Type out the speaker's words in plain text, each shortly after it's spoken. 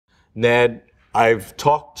Ned, I've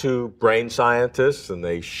talked to brain scientists and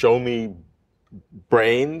they show me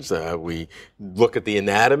brains. We look at the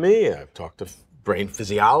anatomy. I've talked to brain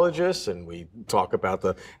physiologists and we talk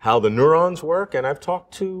about how the neurons work. And I've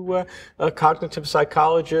talked to cognitive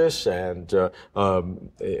psychologists and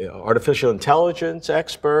artificial intelligence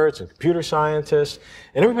experts and computer scientists.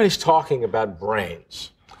 And everybody's talking about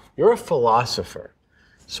brains. You're a philosopher.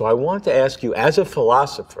 So I want to ask you, as a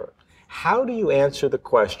philosopher, how do you answer the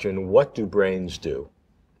question, what do brains do?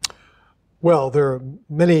 Well, there are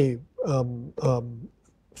many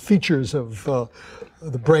features of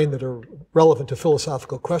the brain that are relevant to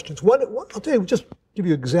philosophical questions. I'll tell you, just give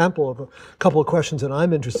you an example of a couple of questions that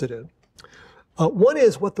I'm interested in. One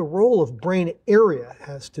is what the role of brain area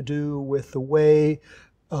has to do with the way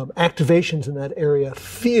activations in that area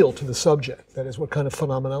feel to the subject. That is, what kind of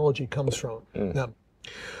phenomenology comes from them.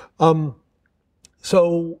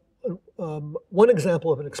 One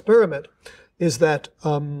example of an experiment is that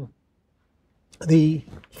the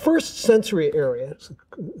first sensory area,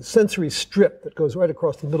 sensory strip that goes right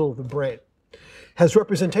across the middle of the brain, has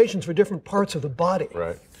representations for different parts of the body.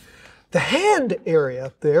 Right. The hand area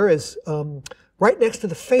up there is right next to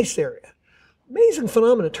the face area. Amazing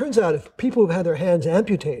phenomenon. It turns out if people who've had their hands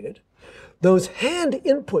amputated, those hand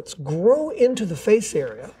inputs grow into the face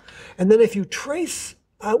area, and then if you trace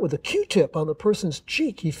out with a Q-tip on the person's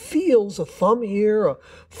cheek, he feels a thumb here, a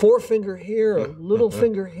forefinger here, a little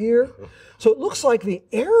finger here. So it looks like the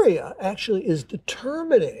area actually is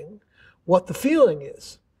determining what the feeling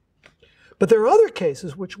is. But there are other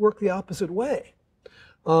cases which work the opposite way.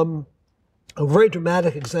 A very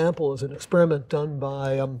dramatic example is an experiment done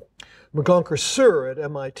by McGonker Sur at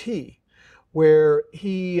MIT, where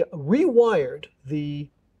he rewired the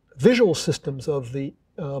visual systems of the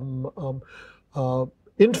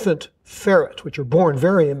infant ferret, which are born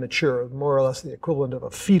very immature, more or less the equivalent of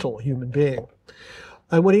a fetal human being.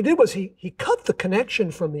 And what he did was he cut the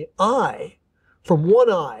connection from the eye, from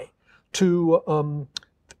one eye to, or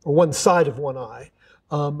one side of one eye,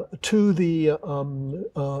 to the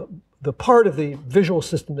part of the visual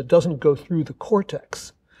system that doesn't go through the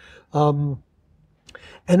cortex. And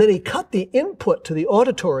then he cut the input to the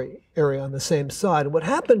auditory area on the same side. And what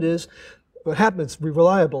happened is, what happens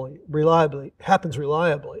reliably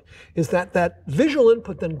is that visual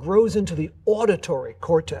input then grows into the auditory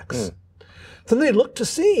cortex. So then they looked to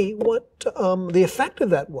see what the effect of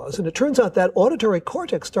that was, and it turns out that auditory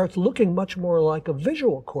cortex starts looking much more like a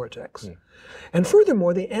visual cortex. And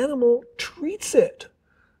furthermore, the animal treats it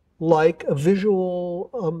like a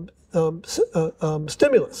visual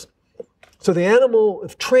stimulus. So the animal,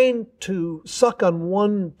 if trained to suck on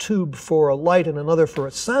one tube for a light and another for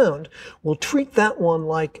a sound, will treat that one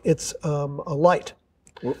like it's a light.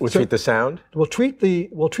 We'll treat the sound? We'll treat the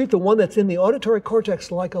one that's in the auditory cortex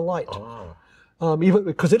like a light. Even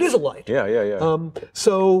because it is a light. Yeah.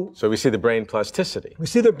 So we see the brain plasticity. We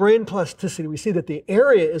see the brain plasticity. We see that the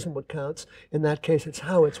area isn't what counts. In that case, it's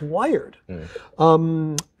how it's wired.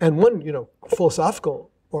 And one, philosophical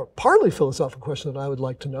or partly philosophical question that I would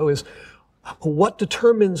like to know is, what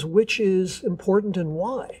determines which is important and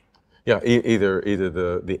why? Yeah, either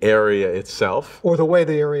the area itself, or the way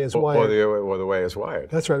the area is wired, or the way it's wired.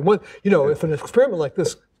 That's right. If an experiment like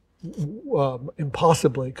this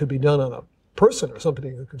impossibly could be done on a person or somebody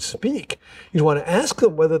who could speak, you'd want to ask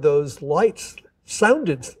them whether those lights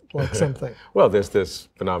sounded like something. Well, there's this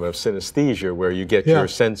phenomenon of synesthesia where you get your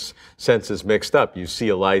senses mixed up. You see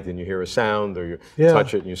a light and you hear a sound, or you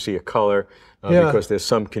touch it and you see a color, because there's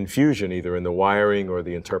some confusion either in the wiring or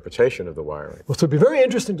the interpretation of the wiring. Well, so it'd be very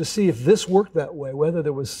interesting to see if this worked that way, whether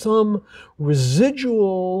there was some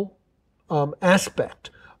residual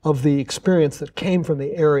aspect of the experience that came from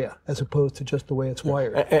the area as opposed to just the way it's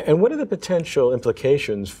wired. And what are the potential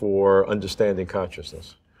implications for understanding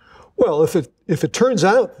consciousness? Well, if it turns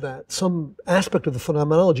out that some aspect of the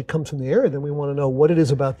phenomenology comes from the area, then we want to know what it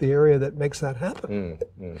is about the area that makes that happen.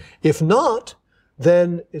 If not,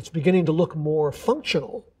 then it's beginning to look more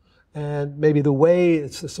functional, and maybe the way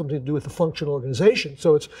it's something to do with the functional organization.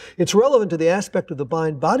 So it's relevant to the aspect of the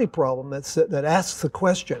mind-body problem that asks the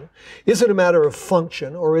question: is it a matter of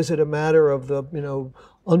function, or is it a matter of the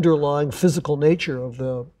underlying physical nature of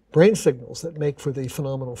the brain signals that make for the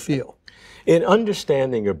phenomenal feel? In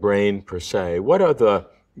understanding a brain per se, what are the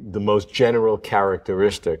most general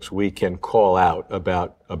characteristics we can call out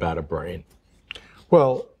about a brain?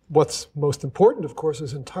 Well, what's most important, of course,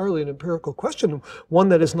 is entirely an empirical question, one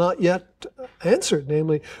that is not yet answered,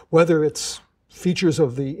 namely whether it's features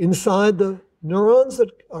of the inside the neurons that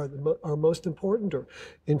are most important, or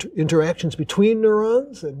interactions between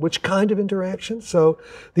neurons, and which kind of interactions? So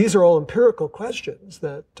these are all empirical questions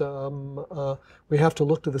that we have to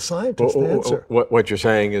look to the scientists to answer. What you're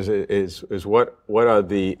saying is what are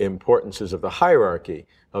the importances of the hierarchy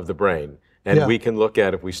of the brain? And we can look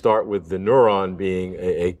at, if we start with the neuron being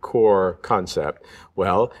a core concept,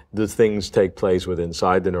 well, do things take place within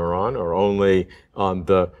inside the neuron, or only on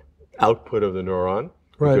the output of the neuron?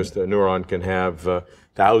 Right. Because the neuron can have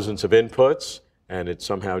thousands of inputs, and it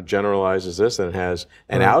somehow generalizes this, and it has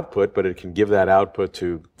an output, but it can give that output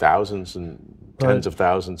to thousands and tens of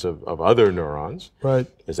thousands of other neurons. Right.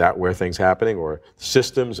 Is that where things happening? Or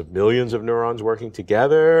systems of millions of neurons working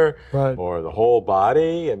together? Right. Or the whole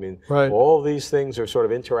body? I mean, Right. all these things are sort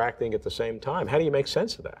of interacting at the same time. How do you make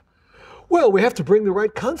sense of that? Well, we have to bring the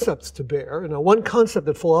right concepts to bear. One concept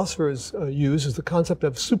that philosophers use is the concept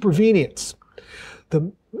of supervenience.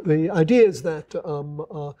 The idea is that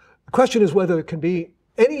the question is whether it can be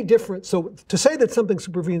any different. So to say that something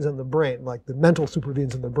supervenes on the brain, like the mental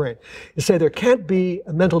supervenes in the brain, is say there can't be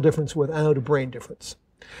a mental difference without a brain difference.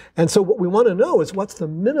 And so what we want to know is what's the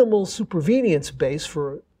minimal supervenience base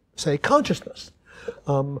for, say, consciousness.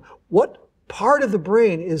 What part of the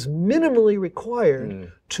brain is minimally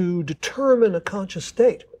required to determine a conscious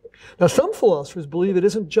state? Now, some philosophers believe it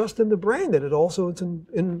isn't just in the brain, that it also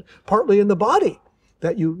is partly in the body.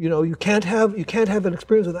 That you can't have an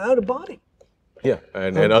experience without a body. Yeah,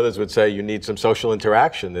 and others would say you need some social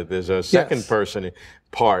interaction, that there's a second person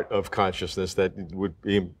part of consciousness that would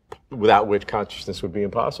be, without which consciousness would be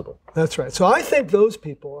impossible. That's right. So I think those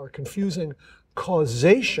people are confusing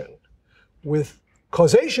causation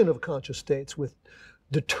of conscious states with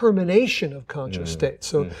determination of conscious states.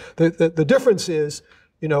 So the difference is,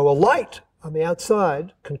 a light on the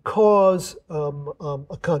outside can cause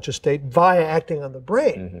a conscious state via acting on the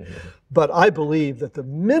brain. But I believe that the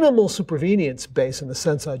minimal supervenience base, in the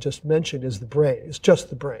sense I just mentioned, is the brain. It's just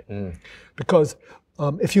the brain. Because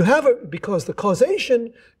because the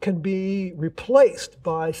causation can be replaced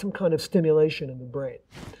by some kind of stimulation in the brain.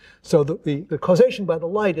 So the causation by the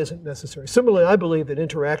light isn't necessary. Similarly, I believe that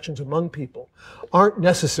interactions among people aren't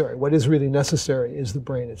necessary. What is really necessary is the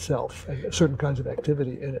brain itself and certain kinds of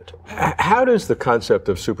activity in it. How does the concept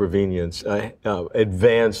of supervenience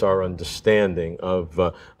advance our understanding of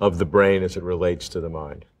the brain as it relates to the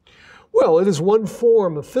mind? Well, it is one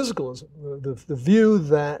form of physicalism, the view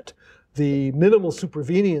that the minimal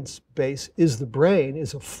supervenience base is the brain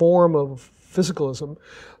is a form of physicalism,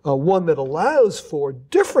 one that allows for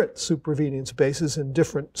different supervenience bases in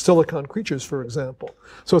different silicon creatures, for example.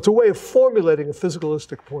 So it's a way of formulating a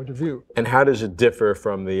physicalistic point of view. And how does it differ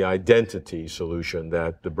from the identity solution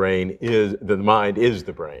that the mind is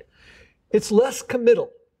the brain? It's less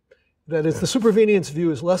committal. That is, the supervenience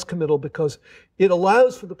view is less committal because it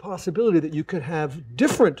allows for the possibility that you could have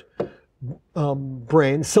different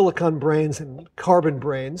brains, silicon brains and carbon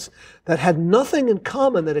brains, that had nothing in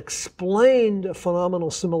common that explained a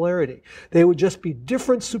phenomenal similarity. They would just be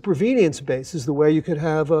different supervenience bases, the way you could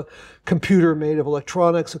have a computer made of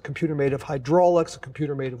electronics, a computer made of hydraulics, a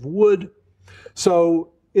computer made of wood.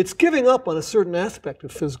 So it's giving up on a certain aspect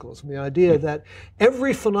of physicalism, the idea that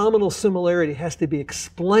every phenomenal similarity has to be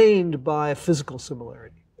explained by a physical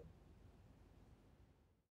similarity.